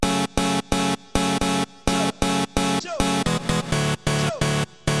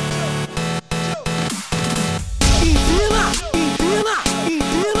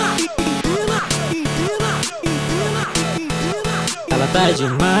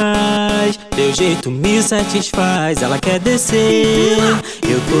demais, teu jeito me satisfaz. Ela quer descer,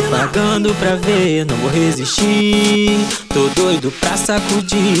 eu tô pagando pra ver, não vou resistir. Tô doido pra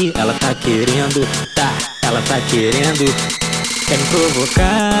sacudir, ela tá querendo, ela tá querendo. Quer me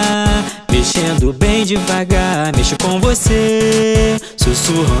provocar, mexendo bem devagar. Mexo com você,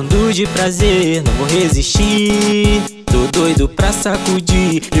 sussurrando de prazer, não vou resistir. Tô doido pra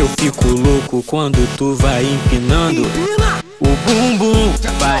sacudir, eu fico louco quando tu vai empinando o bumbum,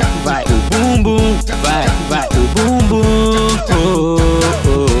 vai, o bumbum, vai, o bumbum, oh,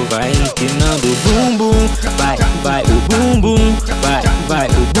 oh, vai empinando o bumbum, vai, o bumbum, vai,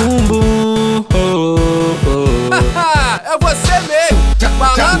 o bumbum, oh, oh. É você mesmo,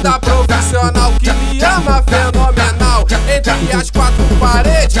 malandra profissional que me ama fenomenal. Entre as quatro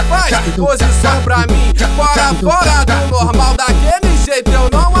paredes faz posição pra mim. Fora do normal, daquele jeito eu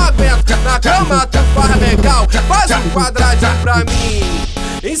não aguento. Na cama tu faz legal, faz um quadradinho pra mim.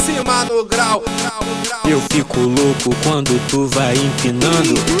 Em cima no grau. Eu fico louco quando tu vai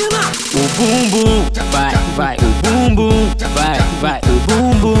empinando o bumbum, vai, o bumbum, vai, o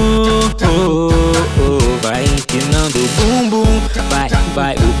bumbum, oh, oh, vai empinando o bumbum,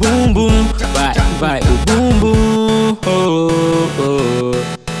 vai, o bumbum, vai, o bumbum, oh, oh.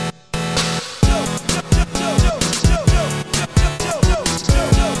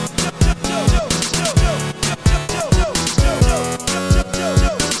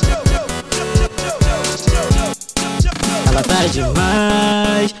 Ela tá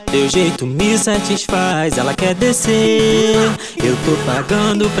demais, teu jeito me satisfaz. Ela quer descer, eu tô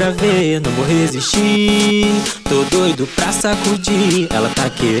pagando pra ver, não vou resistir. Tô doido pra sacudir, ela tá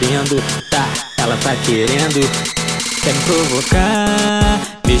querendo, ela tá querendo. Quer me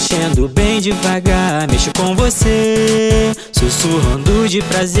provocar, mexendo bem devagar. Mexo com você, sussurrando de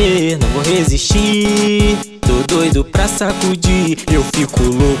prazer, não vou resistir. Tô doido pra sacudir, eu fico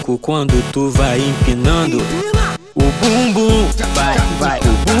louco quando tu vai empinando o bumbum, vai,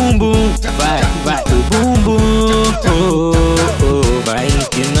 o bumbum, vai, o bumbum, oh, oh, vai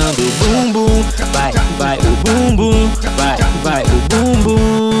empinando o bumbum, vai, o bumbum, vai, o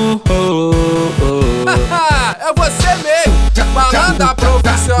bumbum, oh, oh. É você mesmo, malandra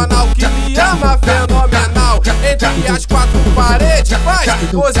profissional que me ama fenomenal. Entre as quatro paredes faz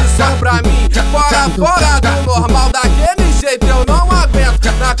posição pra mim. Fora do normal, daquele jeito eu não aguento.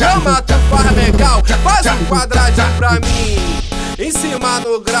 Na cama tu faz legal, faz um quadradinho pra mim. Em cima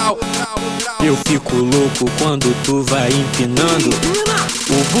no grau. Eu fico louco quando tu vai empinando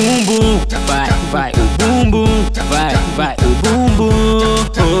o bumbum, vai, o bumbum, vai, o bumbum,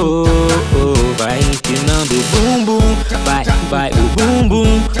 oh,